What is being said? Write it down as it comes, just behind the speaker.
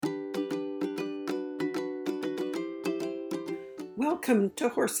Welcome to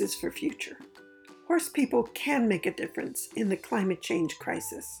Horses for Future. Horse people can make a difference in the climate change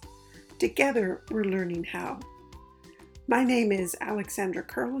crisis. Together, we're learning how. My name is Alexandra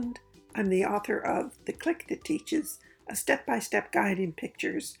Kurland. I'm the author of The Click That Teaches, a step-by-step guide in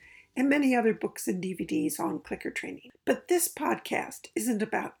pictures, and many other books and DVDs on clicker training. But this podcast isn't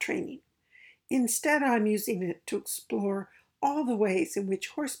about training. Instead, I'm using it to explore all the ways in which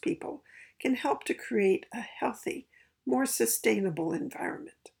horse people can help to create a healthy, more sustainable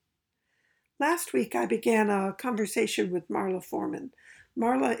environment. Last week, I began a conversation with Marla Foreman.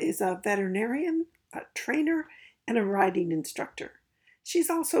 Marla is a veterinarian, a trainer, and a riding instructor. She's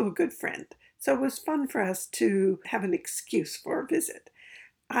also a good friend, so it was fun for us to have an excuse for a visit.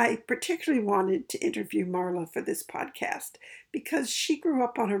 I particularly wanted to interview Marla for this podcast because she grew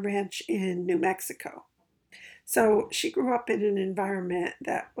up on a ranch in New Mexico. So she grew up in an environment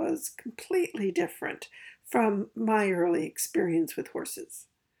that was completely different from my early experience with horses.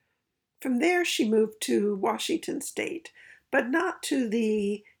 From there, she moved to Washington State, but not to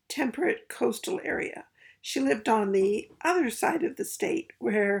the temperate coastal area. She lived on the other side of the state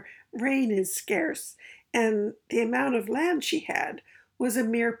where rain is scarce, and the amount of land she had was a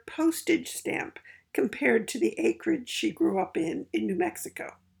mere postage stamp compared to the acreage she grew up in New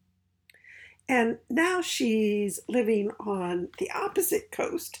Mexico. And now she's living on the opposite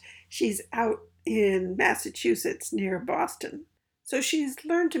coast. She's out in Massachusetts near Boston. So she's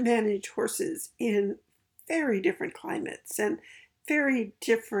learned to manage horses in very different climates and very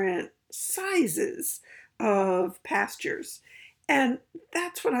different sizes of pastures. And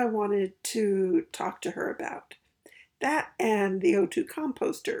that's what I wanted to talk to her about. That and the O2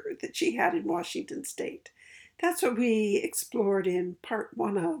 composter that she had in Washington State. That's what we explored in part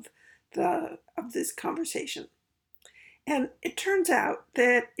one of this conversation. And it turns out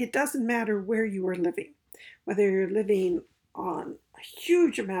that it doesn't matter where you are living, whether you're living on a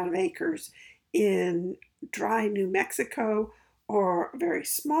huge amount of acres in dry New Mexico or a very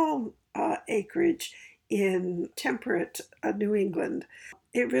small acreage in temperate New England.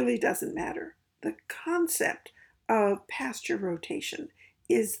 It really doesn't matter. The concept of pasture rotation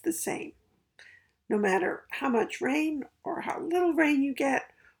is the same, no matter how much rain or how little rain you get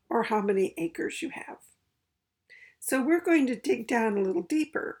or how many acres you have. So we're going to dig down a little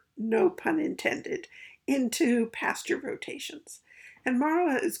deeper, no pun intended, into pasture rotations. And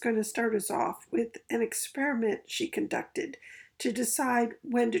Marla is going to start us off with an experiment she conducted to decide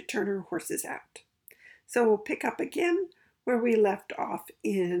when to turn her horses out. So we'll pick up again where we left off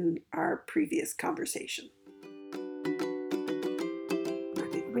in our previous conversation.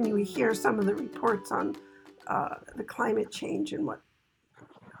 When you hear some of the reports on the climate change and what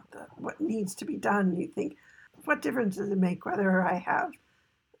needs to be done, you think, what difference does it make whether I have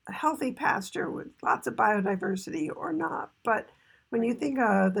a healthy pasture with lots of biodiversity or not? But when you think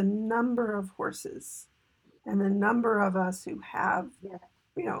of the number of horses and the number of us who have,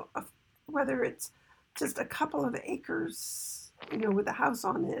 whether it's just a couple of acres, with a house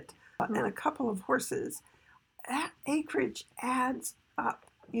on it, and a couple of horses, that acreage adds up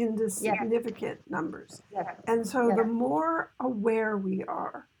into significant numbers. And so the more aware we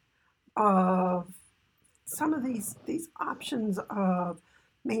are of some of these options of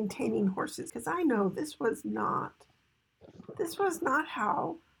maintaining horses, because I know this was not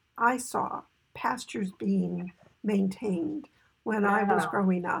how I saw pastures being maintained when I was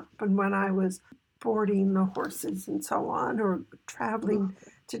growing up and when I was boarding the horses and so on, or traveling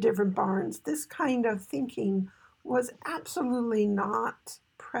to different barns. This kind of thinking was absolutely not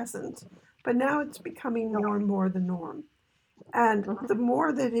present, but now it's becoming more and more the norm. And the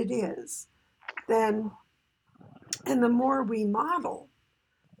more that it is, then, and the more we model,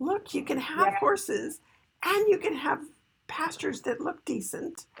 look, you can have horses and you can have pastures that look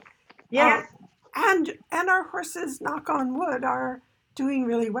decent. And our horses, knock on wood, are doing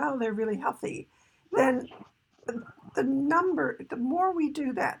really well. They're really healthy. Then the more we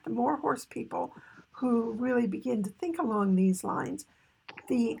do that, the more horse people who really begin to think along these lines,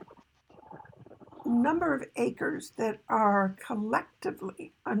 the number of acres that are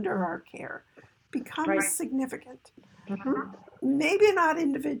collectively under our care becomes significant. Maybe not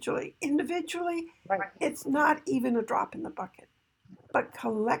individually. It's not even a drop in the bucket. But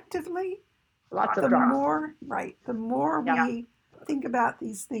collectively, the more we think about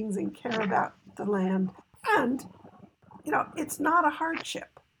these things and care about the land, and it's not a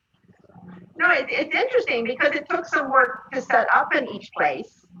hardship. No, it's interesting because it took some work to set up in each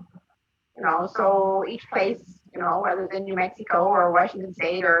place. So each place, whether it's in New Mexico or Washington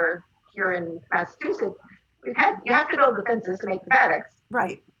State or here in Massachusetts, you have to build the fences to make the paddocks.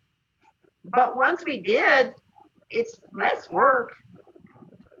 Right. But once we did, it's less work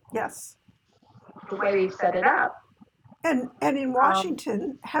Yes. the way we've set it up. And in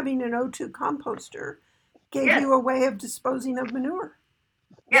Washington, having an O2 composter gave Yes. you a way of disposing of manure.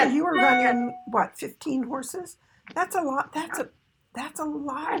 Yes. So you were running what, 15 horses? That's a lot. That's a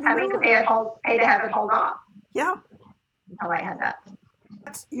lot of Having to manure. pay to have it hauled off. Yeah. Until I had that.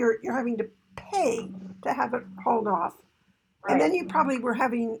 You're having to pay to have it hauled off. Right. And then you probably were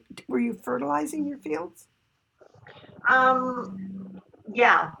you fertilizing your fields?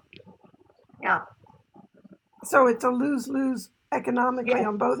 Yeah. Yeah. So it's a lose-lose economically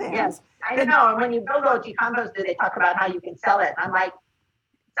on both ends. Yes, I know. And when you build O2 composter, they talk about how you can sell it. I'm like,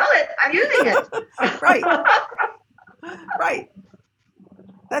 sell it. I'm using it. Right. Right.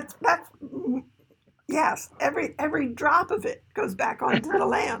 That's yes. Every drop of it goes back onto the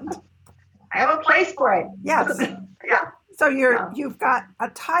land. I have a place for it. Yes. Yeah. So you've got a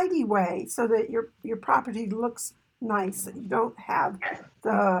tidy way so that your property looks nice. That you don't have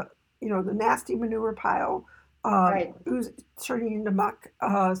the nasty manure pile Right. turning into muck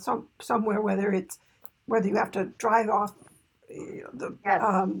somewhere, whether you have to drive off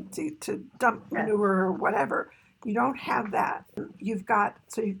to dump manure or whatever. You don't have that. You've got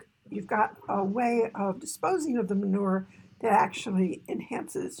a way of disposing of the manure that actually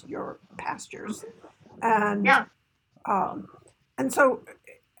enhances your pastures, and so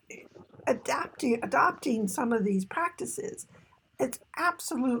adopting some of these practices, it's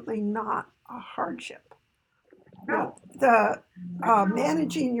absolutely not a hardship. No. The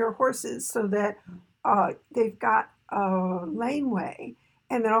managing your horses so that they've got a laneway,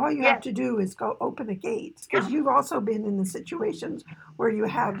 and then all you have to do is go open a gate. Because you've also been in the situations where you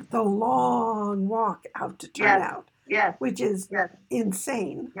have the long walk out to turn out, which is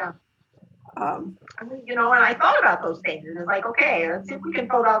insane. Yeah. And I thought about those things, and it's like, okay, let's see if we can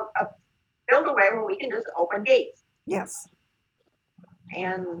build a way where we can just open gates. Yes.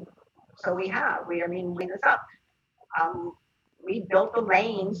 And so we clean this up. We built the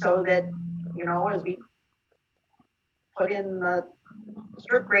lane so that, as we put in the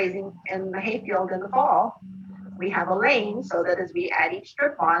strip grazing in the hayfield in the fall, we have a lane so that as we add each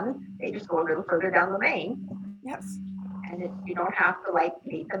strip on, they just go a little further down the lane. Yes. And you don't have to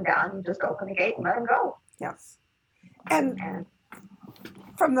beat them down. You just open the gate and let them go. Yes. And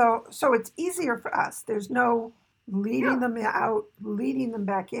so it's easier for us. There's no leading them out, leading them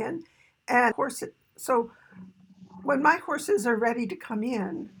back in. And so when my horses are ready to come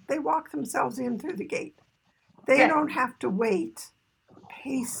in, they walk themselves in through the gate. They don't have to wait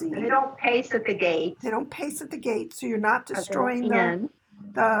pacing. They don't pace at the gate. They don't pace at the gate, so you're not destroying the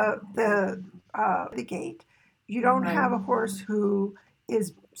gate. You don't have a horse who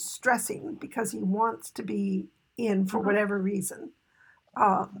is stressing because he wants to be in for whatever reason.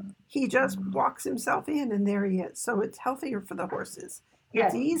 He just walks himself in, and there he is. So it's healthier for the horses.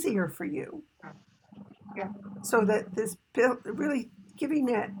 It's easier for you. Yeah. So that this really giving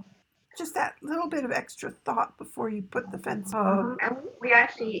it just that little bit of extra thought before you put the fence up. And we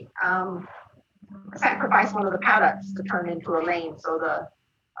actually sacrificed one of the paddocks to turn into a lane so the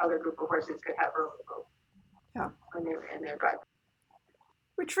other group of horses could have room to go. Yeah. When they're in their drive.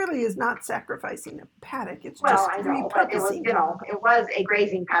 Which really is not sacrificing a paddock. It's just repurposing. I know, but it was a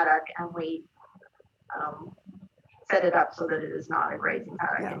grazing paddock, and we set it up so that it is not a grazing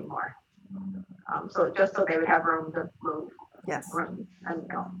paddock anymore. So just so they would have room to move. Yes. And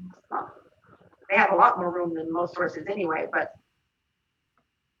they have a lot more room than most horses anyway, but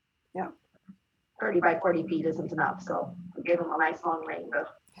 30 by 40 feet isn't enough. So we gave them a nice long lane to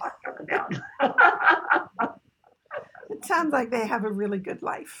walk up and down. It sounds like they have a really good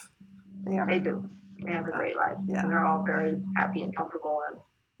life. They do. They have a great life. Yeah. And they're all very happy and comfortable, and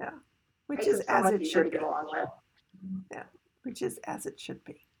which is as it should be. Get along with. Yeah, which is as it should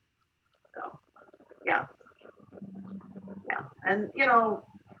be. So, yeah, and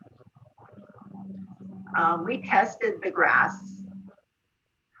we tested the grass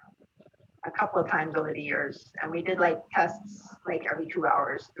a couple of times over the years, and we did tests every 2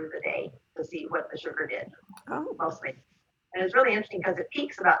 hours through the day to see what the sugar did. Mostly, and it's really interesting because it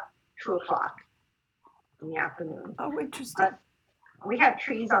peaks about 2 o'clock in the afternoon. Oh, interesting. But we have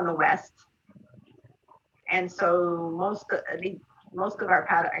trees on the west, and so most of our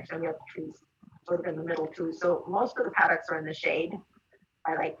paddock, actually we have trees sort of in the middle too. So most of the paddocks are in the shade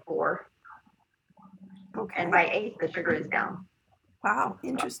by 4. Okay. And by 8, the sugar is down. Wow,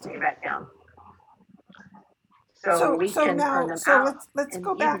 interesting. Back down. So we can turn them out. Let's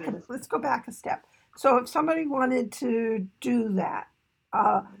go back. Let's go back a step. So if somebody wanted to do that,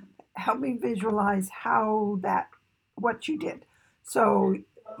 help me visualize what you did. So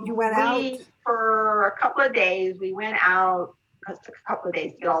You went out? For a couple of days, we went out. It took a couple of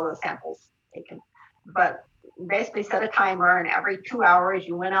days to get all the samples taken, but basically set a timer, and every 2 hours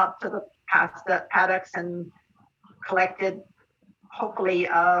you went out to the paddocks and collected hopefully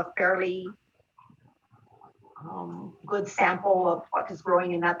a fairly good sample of what is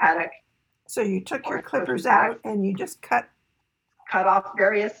growing in that paddock. So you took your clippers out and you just cut off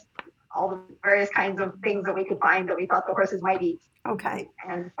all the various kinds of things that we could find that we thought the horses might eat. Okay.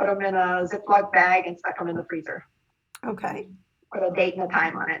 And put them in a Ziploc bag and stuck them in the freezer. Okay. Put a date and a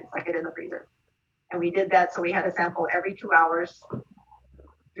time on it and stuck it in the freezer. And we did that, so we had a sample every 2 hours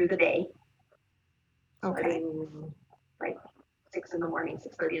through the day. Okay. Like 6 in the morning,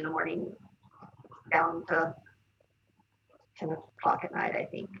 6:30 in the morning, down to 10 o'clock at night, I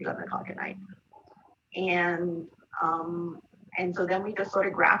think, 11 o'clock at night. And so then we just sort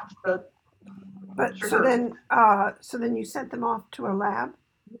of graphed the. But so then you sent them off to a lab?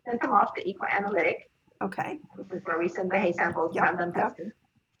 We sent them off to Ecoanalytic. Okay. Which is where we send the hay samples and have them tested.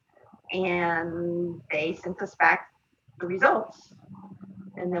 And they sent us back the results.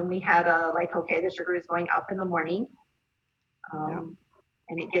 And then we had okay, the sugar is going up in the morning. And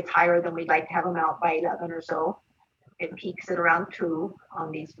it gets higher than we'd like to have them out by 11 or so. It peaks at around 2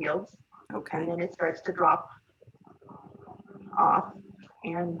 on these fields. Okay. And then it starts to drop off.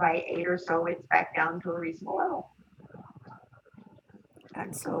 And by 8 or so, it's back down to a reasonable level.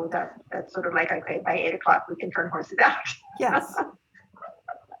 Excellent. So that's sort of like, okay, by 8 o'clock, we can turn horses out. Yes.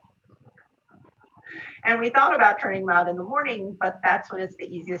 And we thought about turning them out in the morning, but that's when it's the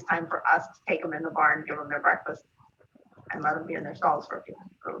easiest time for us to take them in the barn, give them their breakfast, and let them be in their stalls for a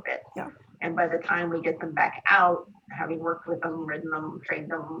little bit. Yeah. And by the time we get them back out, having worked with them, ridden them,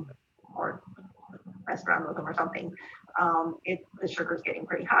 trained them, or messed around with them or something, the sugar's getting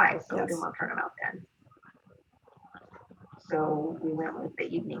pretty high, so we didn't want to turn them out then. So we went with the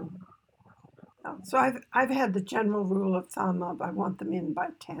evening. So I've had the general rule of thumb of I want them in by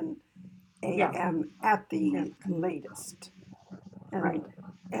 10 a.m. at the latest. And, right.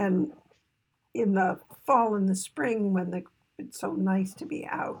 And in the fall and the spring, when it's so nice to be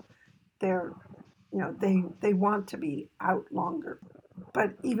out, they want to be out longer.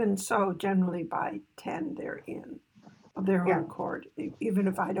 But even so, generally by 10, they're in of their own accord. Even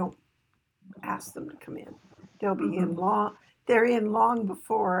if I don't ask them to come in, they'll be in long. They're in long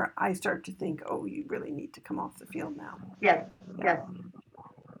before I start to think, oh, you really need to come off the field now. Yes. Yeah.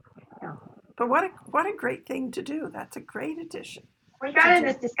 But what a great thing to do. That's a great addition. We got in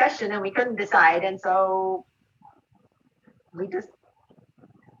this discussion and we couldn't decide, and so we just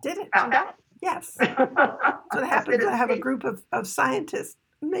did it. Found out. Yes. So it happens to have a group of scientists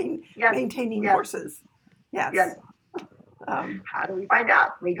maintaining horses. Yes. How do we find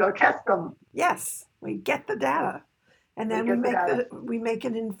out? We go test them. Yes, we get the data, and then we make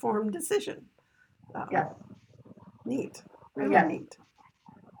an informed decision. Neat. Really neat.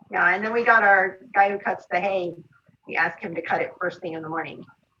 Yeah, and then we got our guy who cuts the hay. We asked him to cut it first thing in the morning.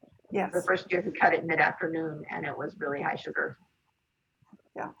 Yes. The first year he cut it mid-afternoon, and it was really high sugar.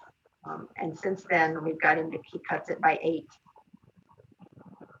 Yeah. And since then, we've got him he cuts it by 8.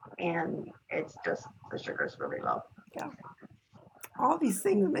 And it's just, the sugar's really low. Yeah. All these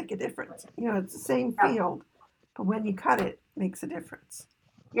things make a difference. It's the same field, but when you cut it makes a difference.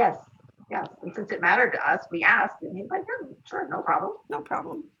 Yes. And since it mattered to us, we asked, and he's like, sure, no problem. No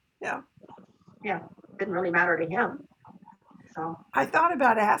problem. Yeah. Didn't really matter to him. So I thought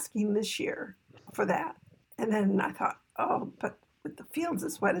about asking this year for that. And then I thought, but with the fields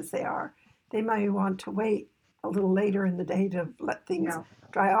as wet as they are, they might want to wait a little later in the day to let things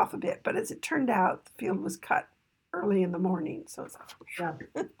dry off a bit. But as it turned out, the field was cut early in the morning. So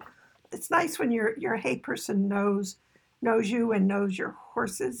it's nice when your hay person knows you and knows your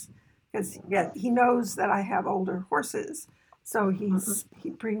horses, because he knows that I have older horses. So he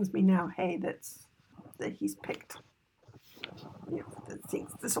brings me now hay that he's picked. That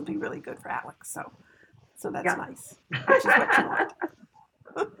thinks this will be really good for Alex. So that's nice. Which is what you want.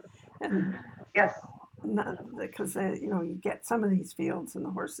 And because you get some of these fields and the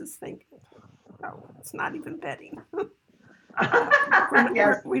horses think, no, it's not even bedding.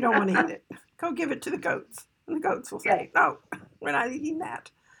 We don't want to eat it. Go give it to the goats, and the goats will say, no, we're not eating that.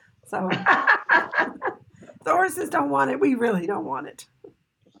 So the horses don't want it. We really don't want it.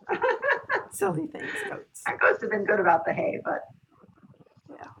 Silly things, goats. Our goats have been good about the hay, but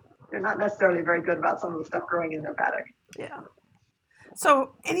they're not necessarily very good about some of the stuff growing in their paddock. Yeah.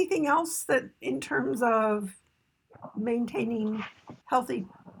 So anything else that in terms of maintaining healthy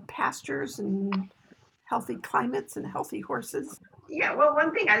pastures and healthy climates and healthy horses? Yeah, well,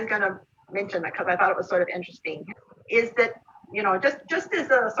 one thing I was going to mention, because I thought it was sort of interesting, is that just as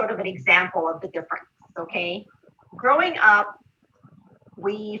a sort of an example of the difference, okay? Growing up,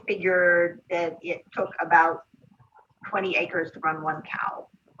 we figured that it took about 20 acres to run one cow,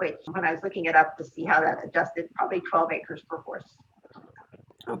 which when I was looking it up to see how that adjusted, probably 12 acres per horse.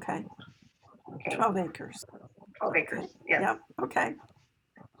 Okay. Okay. 12 acres. 12 acres, yes. Yep. Okay.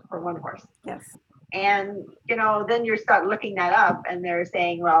 For one horse. Yes. And, then you start looking that up and they're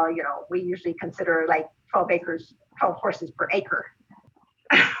saying, well, we usually consider like 12 acres, 12 horses per acre.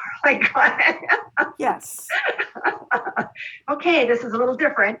 Like, yes. Okay, this is a little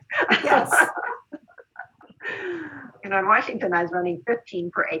different. Yes. In Washington, I was running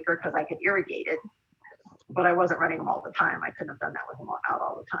 15 per acre because I could irrigate it, but I wasn't running them all the time. I couldn't have done that with them out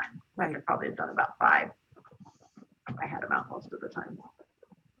all the time. Right. I could probably have done about 5. I had them out most of the time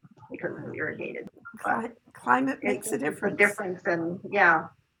because it was irrigated. Climate makes a difference. And yeah.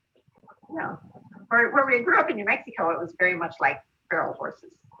 Where we grew up in New Mexico, it was very much like feral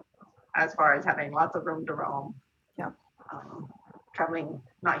horses, as far as having lots of room to roam. Yeah. Traveling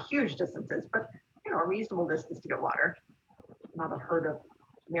not huge distances, but a reasonable distance to get water. Not a herd of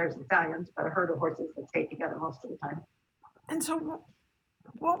mares and stallions, but a herd of horses that stay together most of the time. And so,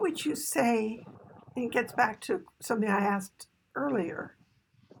 what would you say? And it gets back to something I asked earlier,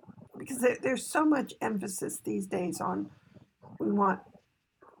 because there's so much emphasis these days on we want,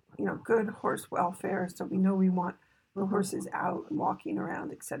 good horse welfare. So we know we want the horses out and walking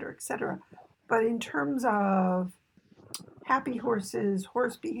around, et cetera, et cetera. But in terms of happy horses,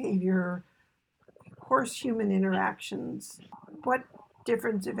 horse behavior, horse-human interactions, what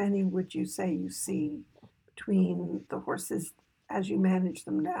difference, if any, would you say you see between the horses as you manage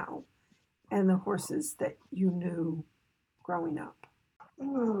them now and the horses that you knew growing up?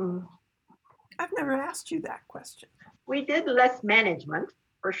 I've never asked you that question. We did less management,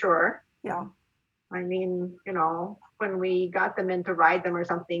 for sure. Yeah. I mean, when we got them in to ride them or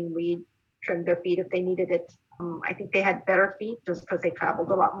something, we trimmed their feet if they needed it. I think they had better feet just because they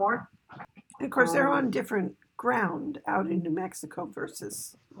traveled a lot more. And of course, they're on different ground out in New Mexico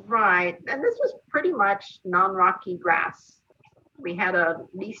versus... Right. And this was pretty much non-rocky grass. We had a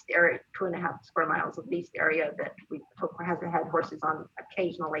leased area, 2.5 square miles of leased area that we had horses on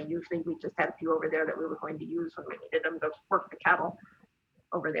occasionally. Usually we just had a few over there that we were going to use when we needed them to work the cattle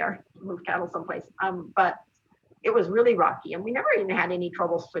over there, move cattle someplace. But it was really rocky and we never even had any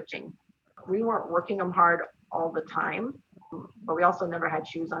trouble switching. We weren't working them hard all the time, but we also never had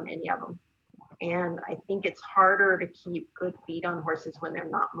shoes on any of them. And I think it's harder to keep good feet on horses when they're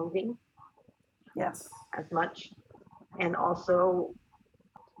not moving. Yes. As much. And also,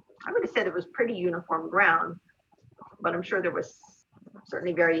 I would have said it was pretty uniform ground, but I'm sure there was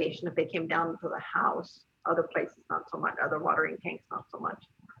certainly variation if they came down to the house. Other places, not so much. Other watering tanks, not so much.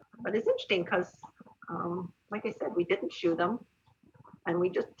 But it's interesting because, like I said, we didn't shoe them. And we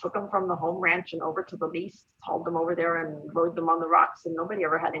just took them from the home ranch and over to the lease, hauled them over there and rode them on the rocks, and nobody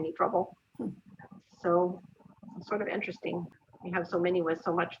ever had any trouble. So it's sort of interesting. We have so many with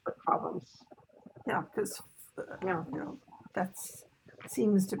so much foot problems. Yeah, because that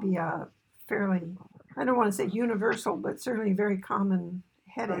seems to be a fairly, I don't want to say universal, but certainly very common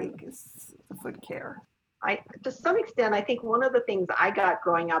headache is the foot care. To some extent, I think one of the things I got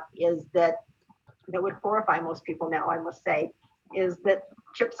growing up is that would horrify most people now, I must say, is that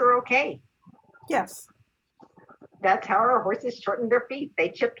chips are okay. Yes. That's how our horses shortened their feet. They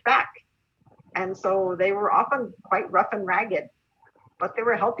chipped back. And so they were often quite rough and ragged, but they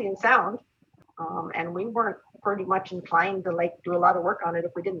were healthy and sound. And we weren't pretty much inclined to do a lot of work on it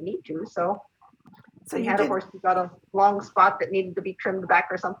if we didn't need to. So we had a horse who got a long spot that needed to be trimmed back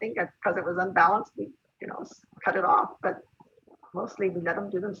or something because it was unbalanced. We, cut it off, but mostly we let them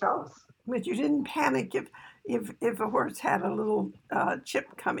do themselves. But you didn't panic if a horse had a little chip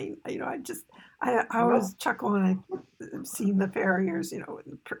coming. I always chuckle when I've seen the farriers,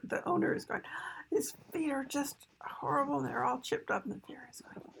 the owner is going, his feet are just horrible and they're all chipped up, and the farrier is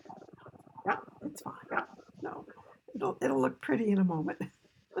going, yeah, it's fine. Yeah. No, it'll look pretty in a moment.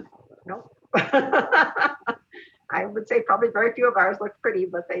 No. I would say probably very few of ours looked pretty,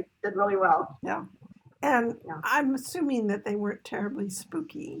 but they did really well. Yeah. And I'm assuming that they weren't terribly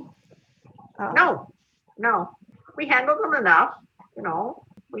spooky. No. We handled them enough.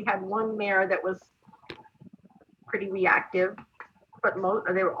 We had one mare that was pretty reactive, but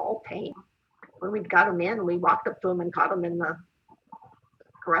they were all tame. When we got them in, we walked up to them and caught them in the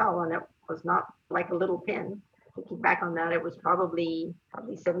corral, and it was not like a little pin. Looking back on that, it was probably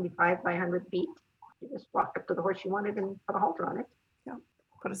 75 by 100 feet. You just walked up to the horse you wanted and put a halter on it. Yeah,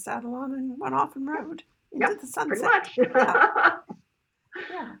 put a saddle on and went off and rode into the sunset. Pretty much.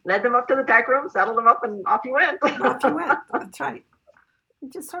 Yeah. Led them up to the tack room, saddled them up, and off you went. And off you went. That's right.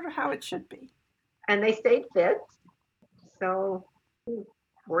 It's just sort of how it should be. And they stayed fit. So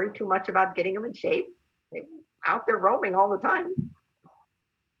worry too much about getting them in shape. They're out there roaming all the time.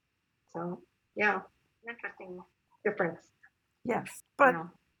 So yeah, interesting difference. Yes. But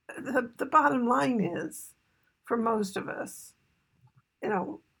the bottom line is, for most of us,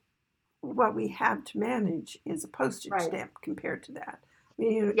 what we have to manage is a postage stamp compared to that. I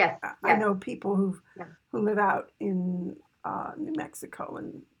mean, I know people who live out in New Mexico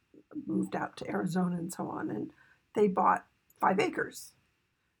and moved out to Arizona and so on, and they bought 5 acres.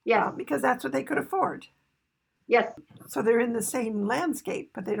 Yes. Because that's what they could afford. Yes. So they're in the same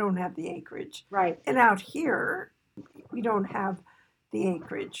landscape, but they don't have the acreage. Right. And out here, we don't have the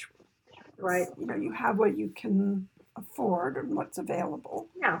acreage. Right. You have what you can afford and what's available.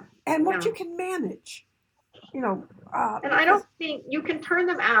 Yeah. And what you can manage. And I don't think you can turn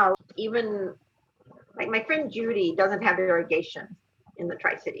them out. Even like my friend Judy doesn't have irrigation in the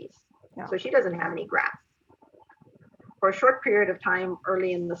Tri-Cities. Yeah. So she doesn't have any grass. For a short period of time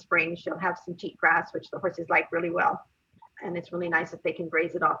early in the spring, she'll have some cheat grass, which the horses like really well. And it's really nice if they can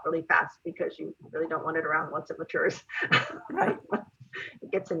graze it off really fast, because you really don't want it around once it matures. Right.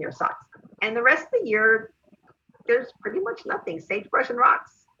 It gets in your socks. And the rest of the year, there's pretty much nothing, sagebrush and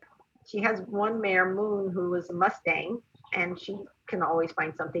rocks. She has one mare, Moon, who is a Mustang, and she can always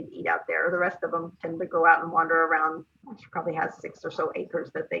find something to eat out there. The rest of them tend to go out and wander around. She probably has 6 or so acres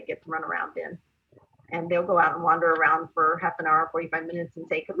that they get to run around in. And they'll go out and wander around for half an hour, 45 minutes, and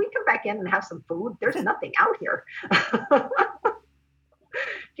say, could we come back in and have some food? There's nothing out here.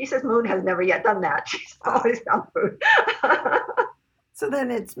 She says Moon has never yet done that. She's always found food. So then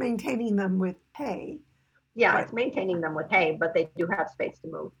it's maintaining them with hay. Yeah, it's maintaining them with hay, but they do have space to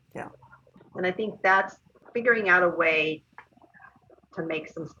move. Yeah. And I think that's figuring out a way to make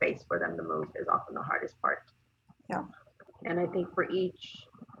some space for them to move is often the hardest part. Yeah. And I think for each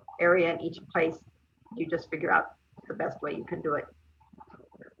area and each place, you just figure out the best way you can do it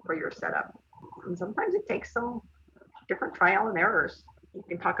for your setup. And sometimes it takes some different trial and errors. You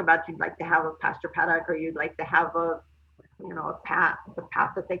can talk about you'd like to have a pasture paddock, or you'd like to have a path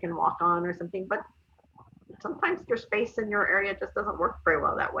that they can walk on or something. But sometimes your space in your area just doesn't work very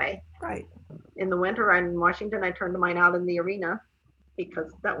well that way. Right. In the winter, I'm in Washington, I turned mine out in the arena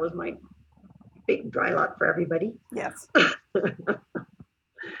because that was my big dry lot for everybody. Yes.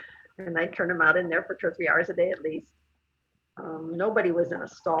 And I turned them out in there for 2 or 3 hours a day at least. Nobody was in a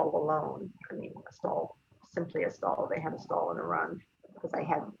stall alone. I mean, simply a stall. They had a stall and a run because I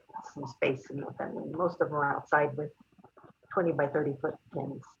had some space in with them. And most of them were outside with 20 by 30 foot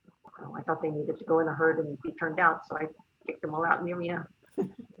pens. I thought they needed to go in a herd and be turned out, so I kicked them all out in the arena.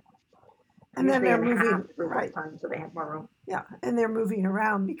 And then they're moving right time, so they have more room. Yeah, and they're moving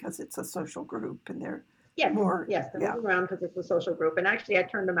around because it's a social group, and they're more. Yes, they're moving around because it's a social group. And actually, I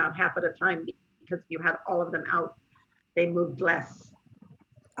turned them out half at a time because you had all of them out. They moved less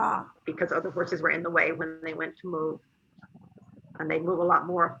because other horses were in the way when they went to move, and they move a lot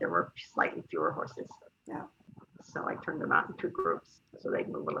more if there were slightly fewer horses. Yeah. So I turned them out in 2 groups so they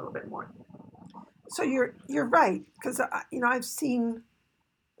move a little bit more. So you're right, because I've seen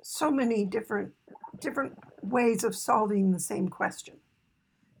so many different ways of solving the same question.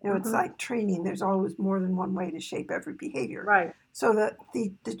 It's like training. There's always more than one way to shape every behavior. Right. So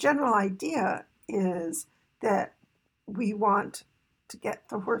the general idea is that we want to get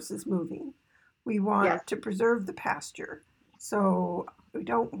the horses moving. We want to preserve the pasture. So we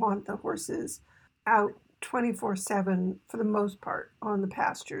don't want the horses out 24/7 for the most part on the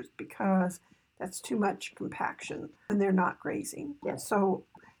pastures, because that's too much compaction and they're not grazing. Yes. So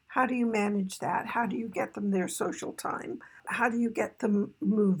how do you manage that? How do you get them their social time? How do you get them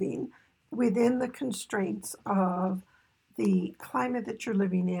moving within the constraints of the climate that you're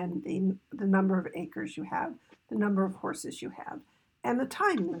living in, the number of acres you have, the number of horses you have, and the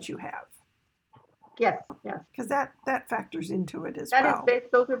time that you have? Yes. Because that factors into it as well.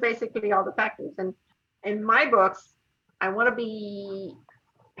 Those are basically all the factors. And in my books, I want to be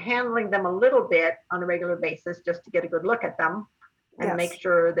handling them a little bit on a regular basis just to get a good look at them and make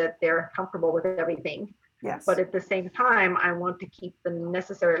sure that they're comfortable with everything. Yes. But at the same time, I want to keep the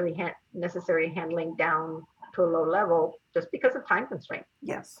necessary handling down to a low level just because of time constraint.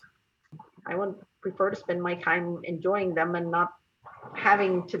 Yes. I would prefer to spend my time enjoying them and not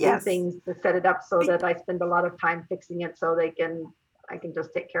having to do things to set it up so that I spend a lot of time fixing it so I can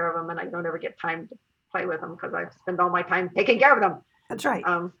just take care of them and I don't ever get time to play with them because I spend all my time taking care of them. That's right.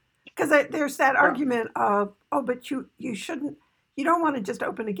 Because there's that argument of, but you shouldn't, you don't want to just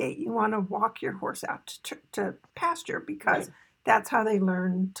open a gate. You want to walk your horse out to pasture because that's how they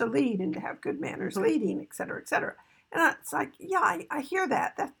learn to lead and to have good manners leading, et cetera, et cetera. And it's like, yeah, I hear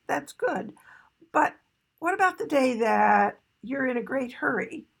that. That's good. But what about the day that you're in a great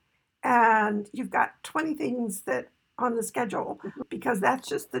hurry and you've got 20 things that on the schedule because that's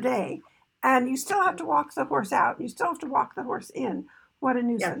just the day, and you still have to walk the horse out, you still have to walk the horse in? What a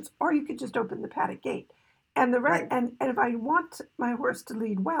nuisance. Yes. Or you could just open the paddock gate. And Right. and if I want my horse to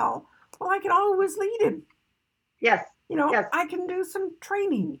lead well, I can always lead him. Yes. Yes. I can do some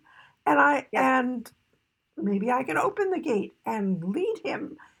training, Yes. and maybe I can open the gate and lead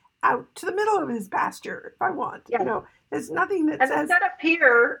him out to the middle of his pasture if I want. Yes. There's nothing that And says. the setup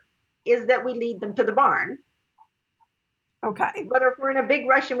here is that we lead them to the barn. Okay. But if we're in a big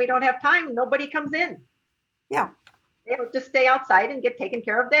rush and we don't have time, nobody comes in. Yeah. They'll just stay outside and get taken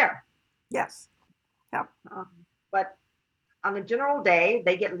care of there. Yes. Yeah. But on a general day,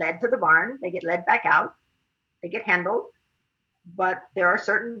 they get led to the barn. They get led back out. They get handled. But there are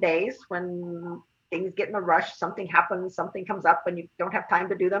certain days when things get in a rush, something happens, something comes up, and you don't have time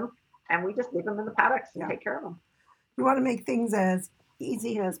to do them. And we just leave them in the paddocks and take care of them. You want to make things as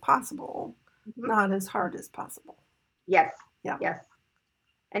easy as possible, not as hard as possible. Yes. Yeah. Yes.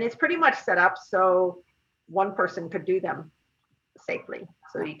 And it's pretty much set up so one person could do them safely.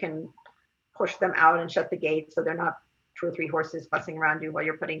 So you can push them out and shut the gate so they're not 2 or 3 horses fussing around you while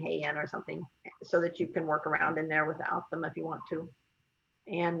you're putting hay in or something, so that you can work around in there without them if you want to.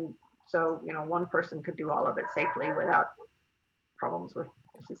 And so, one person could do all of it safely without problems with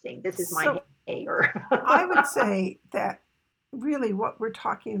saying, this is my hay. Or I would say that really what we're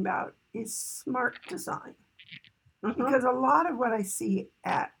talking about is smart design. Because a lot of what I see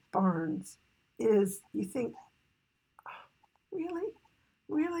at barns is you think, oh,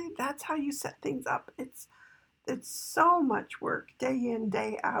 really, that's how you set things up. It's so much work day in,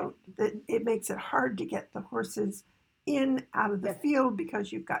 day out, that it makes it hard to get the horses in out of the field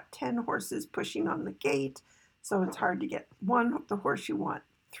because you've got 10 horses pushing on the gate. So it's hard to get the horse you want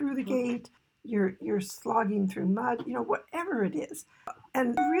through the gate. You're slogging through mud, whatever it is.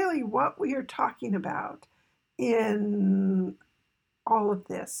 And really what we are talking about in all of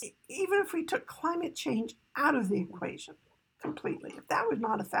this, even if we took climate change out of the equation completely, if that was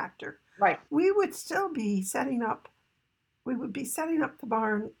not a factor, right, we would still be setting up the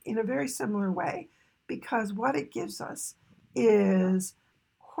barn in a very similar way, because what it gives us is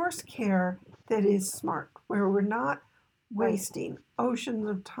horse care that is smart, where we're not wasting oceans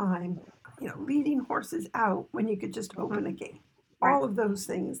of time, leading horses out when you could just open a gate. All of those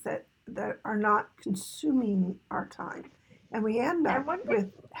things that are not consuming our time. And we end up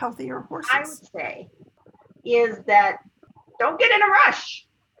with healthier horses. I would say is that don't get in a rush.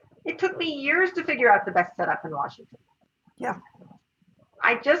 It took me years to figure out the best setup in Washington. Yeah.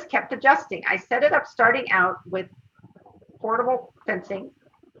 I just kept adjusting. I set it up starting out with portable fencing.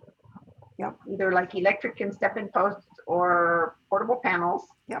 Yep. Either like electric and step-in posts or portable panels.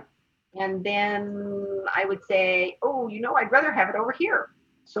 Yep. And then I would say, I'd rather have it over here.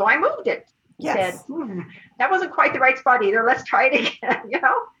 So I moved it. Yes. Said, that wasn't quite the right spot either. Let's try it again,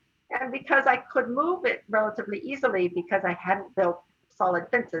 And because I could move it relatively easily because I hadn't built solid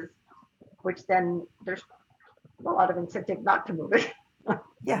fences, which then there's a lot of incentive not to move it.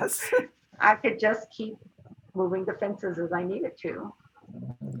 Yes. I could just keep moving the fences as I needed to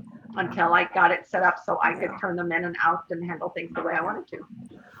until I got it set up so I could turn them in and out and handle things the way I wanted to.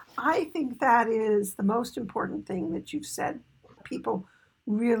 I think that is the most important thing that you've said. People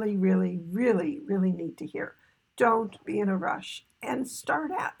really, really, really, really need to hear. Don't be in a rush and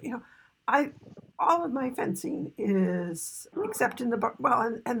start out. All of my fencing is, except in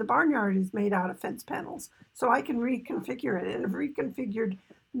the and the barnyard is made out of fence panels, so I can reconfigure it, and I've reconfigured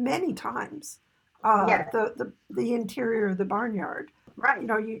many times the interior of the barnyard. Right.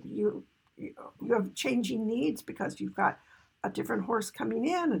 You have changing needs because you've got a different horse coming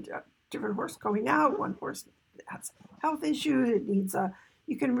in, a different horse going out. One horse has health issues. It needs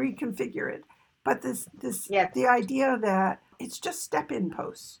you can reconfigure it. But the idea that it's just step-in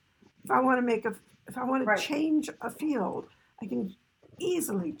posts. If I want to change a field, I can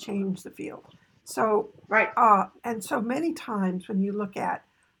easily change the field. So right. And so many times when you look at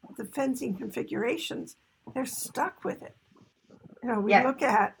the fencing configurations, they're stuck with it. We look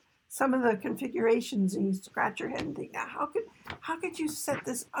at some of the configurations and you scratch your head and think, now how could you set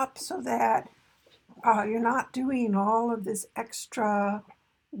this up so that you're not doing all of this extra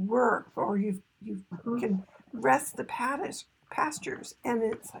work, or you can rest the pastures, and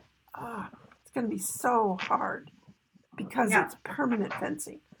it's like, it's going to be so hard because it's permanent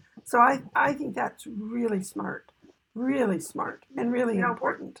fencing. So I think that's really smart, and really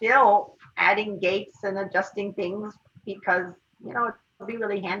important. We're still adding gates and adjusting things because you know, it'd be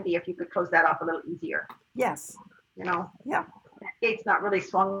really handy if you could close that off a little easier. Yes. You know, Yeah. that gate's not really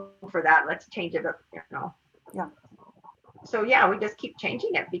swung for that. Let's change it up, you know. Yeah. So yeah, we just keep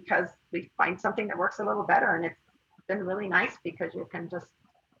changing it because we find something that works a little better, and it's been really nice because you can just.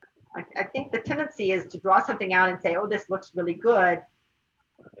 I think the tendency is to draw something out and say, "Oh, this looks really good.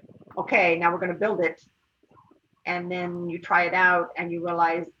 Okay, now we're going to build it," and then you try it out and you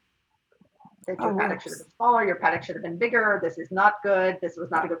realize that your paddock should have been smaller, your paddock should have been bigger. This is not good. This was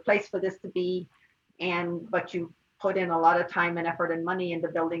not a good place for this to be, but you put in a lot of time and effort and money into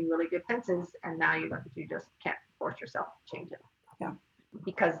building really good fences, and now you just can't force yourself to change it. Yeah.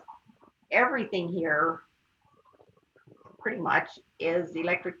 Because everything here pretty much is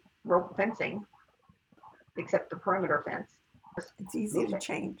electric rope fencing, except the perimeter fence. It's easy to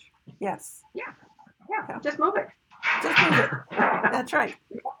change. Yes. Yeah. Just move it. Just move it. That's right.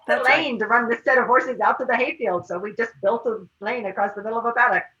 The lane to run this set of horses out to the hayfield. So we just built a lane across the middle of a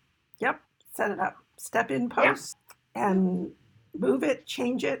paddock. Yep. Set it up. Step in posts and move it,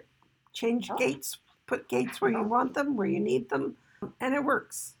 change gates, put gates where you want them, where you need them, and it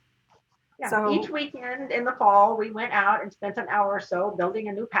works. Yeah. So each weekend in the fall, we went out and spent an hour or so building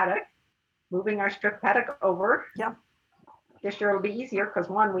a new paddock, moving our strip paddock over. Yeah. This year it'll be easier because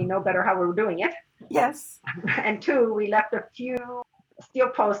one, we know better how we're doing it. Yes. And two, we left a few steel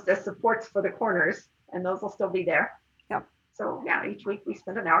posts as supports for the corners, and those will still be there. Yep. So yeah, each week we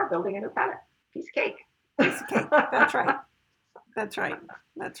spend an hour building a new paddock. Piece of cake. Piece of cake. That's right. That's right.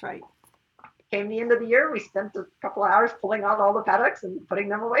 That's right. Came the end of the year, we spent a couple of hours pulling out all the paddocks and putting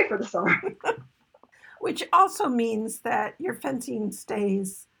them away for the summer. Which also means that your fencing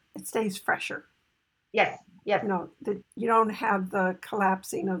stays fresher. Yes. Yes. You know, that you don't have the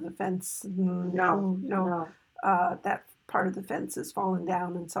collapsing of the fence. No. That part of the fence has fallen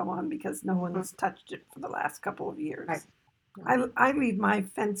down and so on because no one's touched it for the last couple of years. Right. I leave my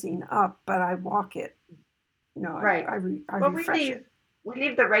fencing up, but I walk it. You know, right. I refresh it. We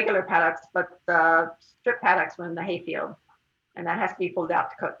leave the regular paddocks, but the strip paddocks were in the hayfield, and that has to be pulled out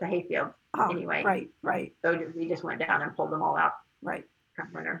to coat the hayfield anyway. Right. So we just went down and pulled them all out. Right.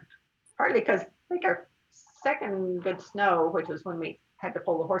 Winter. Partly because like our second good snow, which was when we had to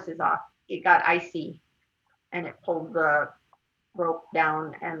pull the horses off, it got icy, and it pulled the rope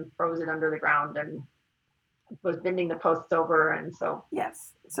down and froze it under the ground and was bending the posts over, and so.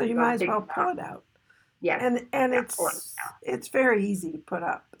 Yes. So you might as well pull it out. Yeah. And it's very easy to put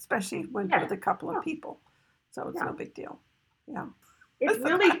up, especially with a couple of people. So it's no big deal. Yeah. It's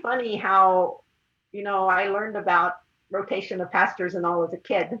really funny how, I learned about rotation of pastures and all as a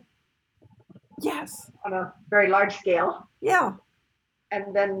kid. Yes. On a very large scale. Yeah.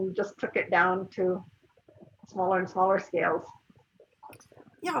 And then just took it down to smaller and smaller scales.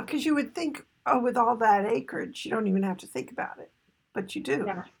 Yeah, because you would think, with all that acreage, you don't even have to think about it. But you do.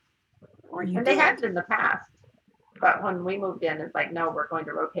 Yeah. And they had it in the past, but when we moved in, it's like, no, we're going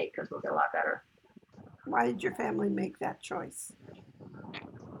to rotate because we'll get a lot better. Why did your family make that choice?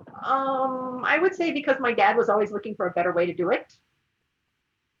 I would say because my dad was always looking for a better way to do it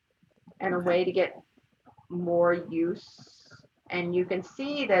and a way to get more use. And you can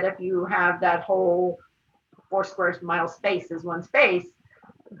see that if you have that whole 4 square mile space as one space,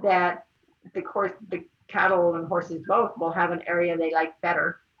 that the cattle and horses both will have an area they like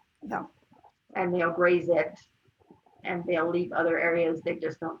better. Yeah. And they'll graze it, and they'll leave other areas they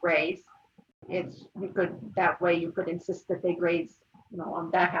just don't graze. That way you could insist that they graze, on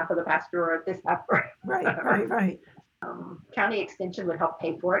that half of the pasture or this half. Right. County Extension would help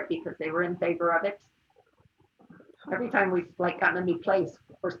pay for it because they were in favor of it. Every time we've gotten a new place,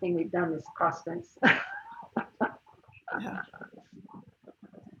 the first thing we've done is cross fence. Yeah.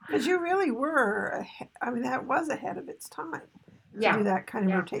 Because you really were, that was ahead of its time. To do that kind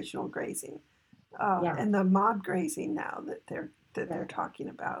of rotational grazing, and the mob grazing now that they're talking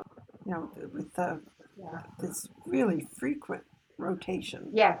about, with this really frequent rotation.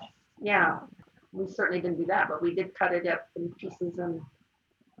 Yes, we certainly didn't do that, but we did cut it up in pieces and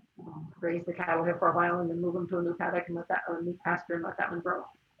graze the cattle here for a while, and then move them to a new paddock and a new pasture and let that one grow.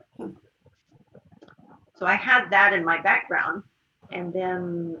 So I had that in my background, and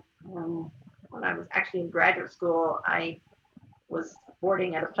then when I was actually in graduate school, I was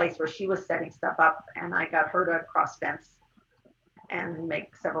boarding at a place where she was setting stuff up, and I got her to cross fence and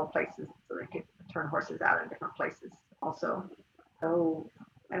make several places so they could turn horses out in different places also. So,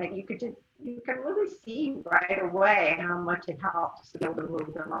 and you can really see right away how much it helps to be able to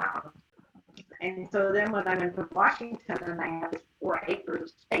move them around. And so then when I went to Washington and I had this 4 acre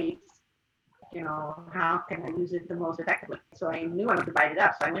space, how can I use it the most effectively? So I knew I would divide it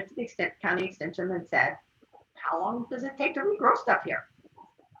up. So I went to the county extension and said, how long does it take to regrow stuff here?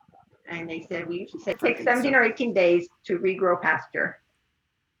 And they said, we usually say it takes Okay, 17 or 18 days to regrow pasture.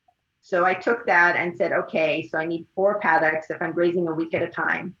 So I took that and said, okay, so I need 4 paddocks. If I'm grazing a week at a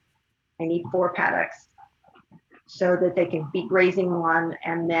time, I need 4 paddocks so that they can be grazing one,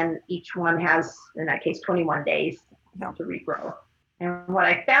 and then each one has, in that case, 21 days to regrow. And what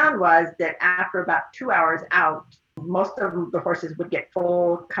I found was that after about 2 hours out, most of the horses would get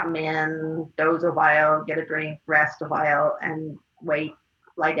full, come in, doze a while, get a drink, rest a while, and wait,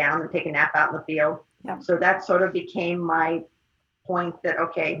 lie down and take a nap out in the field. Yeah. So that sort of became my point that,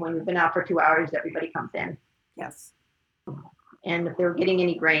 okay, when you've been out for 2 hours, everybody comes in. Yes. And if they were getting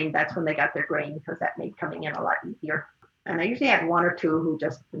any grain, that's when they got their grain, because that made coming in a lot easier. And I usually had 1 or 2 who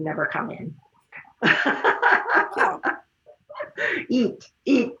just never come in. Yeah. Eat.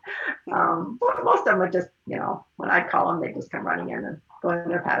 Most of them would just, when I'd call them, they just come running in and go in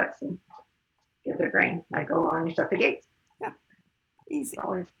their paddocks and get their grain. I go along and shut the gates. Yeah. Easy. It's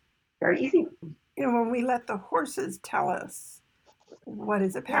always very easy. When we let the horses tell us what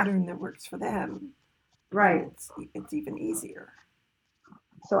is a pattern that works for them, right, it's even easier.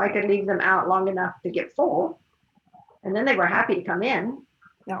 So I could leave them out long enough to get full, and then they were happy to come in.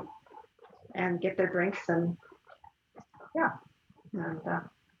 Yeah. And get their drinks and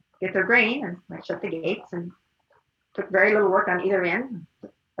get their grain, and I shut the gates and took very little work on either end.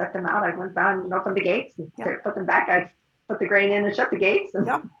 Let them out. I went down and opened the gates and put them back. I put the grain in and shut the gates. And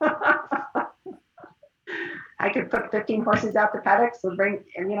I could put 15 horses out the paddocks and bring,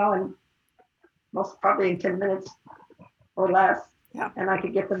 and most probably in 10 minutes or less. Yeah. And I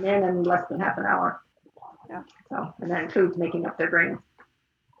could get them in less than half an hour. Yeah. So, and that includes making up their grain.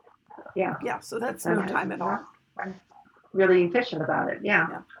 Yeah. Yeah. So that's no time at all. I'm really efficient about it.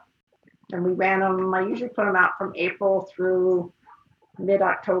 Yeah. And we ran them. I usually put them out from April through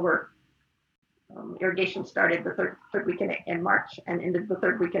mid-October. Irrigation started the third week in March and ended the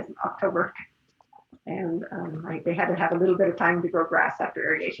 3rd week in October. And they had to have a little bit of time to grow grass after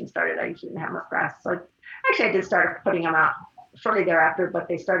irrigation started. I usually didn't have much grass. So I did start putting them out shortly thereafter, but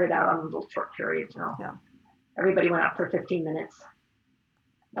they started out on a little short periods. Yeah. Everybody went out for 15 minutes.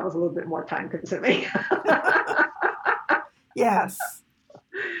 That was a little bit more time consuming. Yes.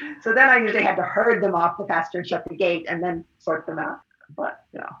 So then I usually had to herd them off the pasture and shut the gate and then sort them out. But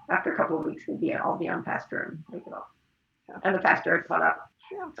after a couple of weeks, they'd all be on pasture and take it off. Yeah. And the pasture had caught up.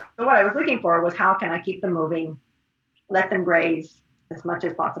 Yeah. So what I was looking for was, how can I keep them moving, let them graze as much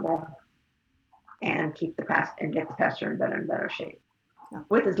as possible, and keep the and get the pasture in better and better shape,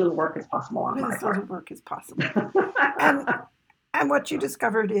 with as little work as possible on my part. With as little work as possible. And what you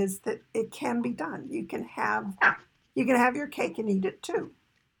discovered is that it can be done. You can have your cake and eat it too.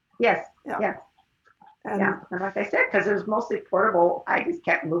 Yes. Yeah. Yes. And like I said, because it was mostly portable, I just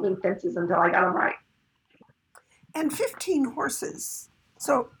kept moving fences until I got them right. And 15 horses.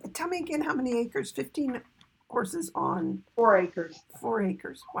 So tell me again, how many acres? 15 horses on 4 acres. 4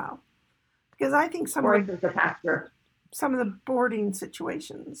 acres. Wow. Because I think some 4 acres of pasture. Some of the boarding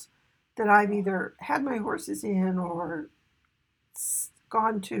situations that I've either had my horses in or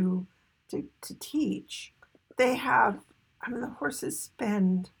gone to teach, they have, the horses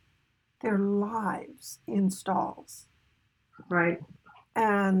spend their lives in stalls. Right.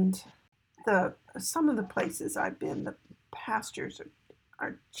 And some of the places I've been, the pastures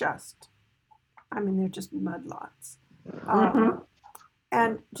are just, they're just mud lots.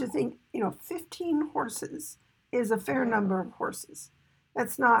 And to think, 15 horses is a fair number of horses.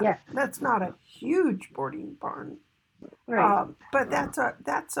 That's not a huge boarding barn. Right. But that's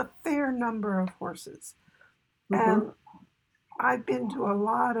a fair number of horses. Mm-hmm. And I've been to a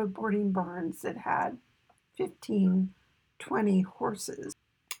lot of boarding barns that had 15, 20 horses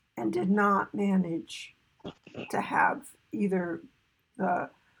and did not manage to have either the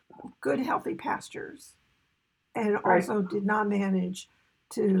good, healthy pastures, and also did not manage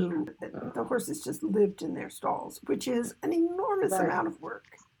the horses just lived in their stalls, which is an enormous amount of work.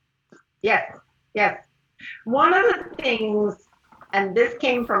 Yes. One of the things, and this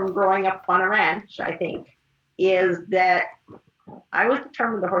came from growing up on a ranch, I think, is that I was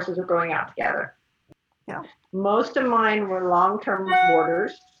determined the horses were going out together. Yeah. Most of mine were long-term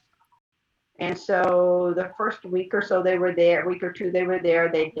boarders. And so the first week or so they were there, week or two they were there,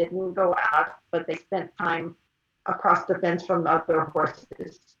 they didn't go out, but they spent time across the fence from other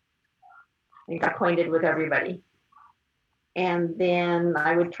horses. They got acquainted with everybody. And then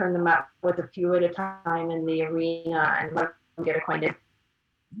I would turn them out with a few at a time in the arena and let them get acquainted.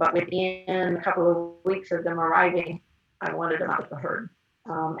 But within a couple of weeks of them arriving, I wanted them out of the herd.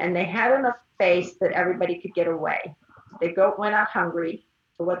 And they had enough space that everybody could get away. The goat went out hungry.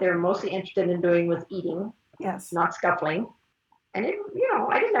 So what they were mostly interested in doing was eating. Yes. not scuffling. And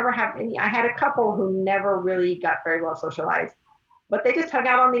I didn't ever have any. I had a couple who never really got very well socialized, but they just hung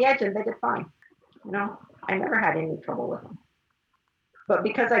out on the edge and they did fine. I never had any trouble with them. But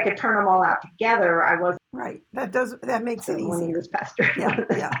because I could turn them all out together, I wasn't right. That makes it easier. This pastor.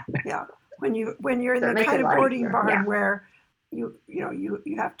 Yeah. When you're in the kind of boarding barn where you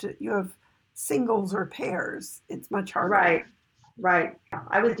have singles or pairs, it's much harder. Right.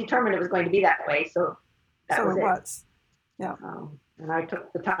 I was determined it was going to be that way, so that was it. Yeah. And I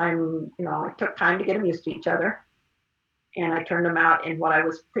took the time, I took time to get them used to each other. And I turned them out in what I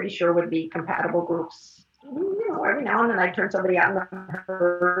was pretty sure would be compatible groups. Every now and then I'd turn somebody out in the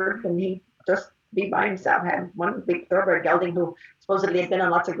herd and he'd just be by himself. Had one big thoroughbred gelding who supposedly had been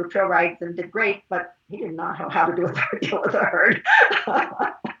on lots of group trail rides and did great, but he did not know how to deal with a herd.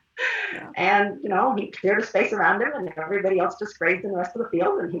 And, he cleared a space around him and everybody else just grazed in the rest of the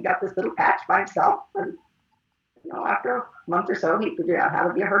field. And he got this little patch by himself. And, after a month or so, he figured out how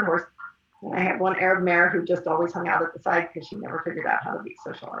to be a herd horse. And I had one Arab mare who just always hung out at the side because she never figured out how to be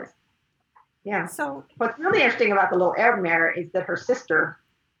socialized. Yeah. So what's really interesting about the little Arab mare is that her sister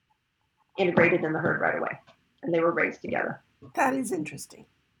integrated in the herd right away. And they were raised together. That is interesting.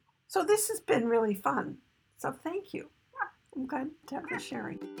 So this has been really fun. So thank you. I'm glad to have this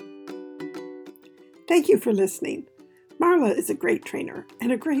sharing. Thank you for listening. Marla is a great trainer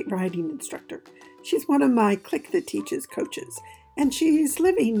and a great riding instructor. She's one of my Click That Teaches coaches, and she's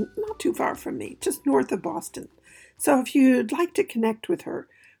living not too far from me, just north of Boston. So if you'd like to connect with her,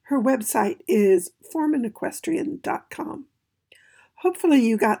 her website is formanequestrian.com. Hopefully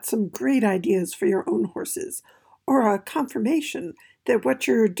you got some great ideas for your own horses, or a confirmation that what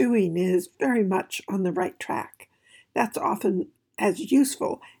you're doing is very much on the right track. That's often as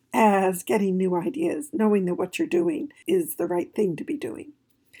useful as getting new ideas, knowing that what you're doing is the right thing to be doing.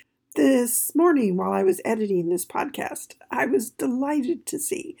 This morning, while I was editing this podcast, I was delighted to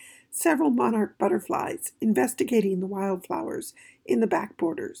see several monarch butterflies investigating the wildflowers in the back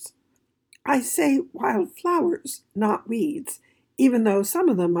borders. I say wildflowers, not weeds, even though some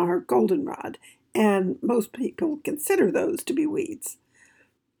of them are goldenrod, and most people consider those to be weeds.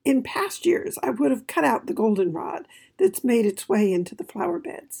 In past years, I would have cut out the goldenrod that's made its way into the flower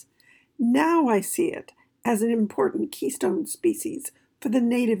beds. Now I see it as an important keystone species for the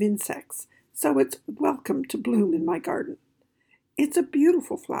native insects, so it's welcome to bloom in my garden. It's a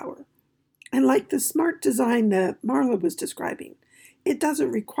beautiful flower, and like the smart design that Marla was describing, it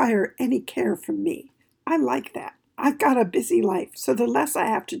doesn't require any care from me. I like that. I've got a busy life, so the less I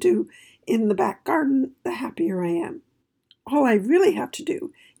have to do in the back garden, the happier I am. All I really have to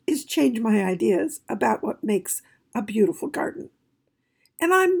do is change my ideas about what makes a beautiful garden.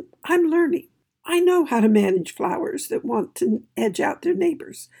 And I'm learning. I know how to manage flowers that want to edge out their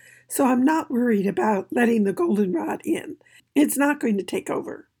neighbors, so I'm not worried about letting the goldenrod in. It's not going to take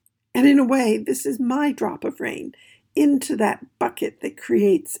over. And in a way, this is my drop of rain into that bucket that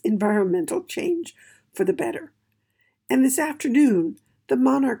creates environmental change for the better. And this afternoon, the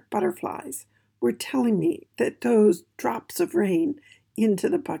monarch butterflies were telling me that those drops of rain into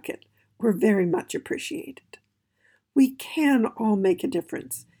the bucket were very much appreciated. We can all make a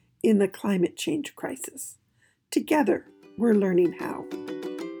difference in the climate change crisis. Together, we're learning how.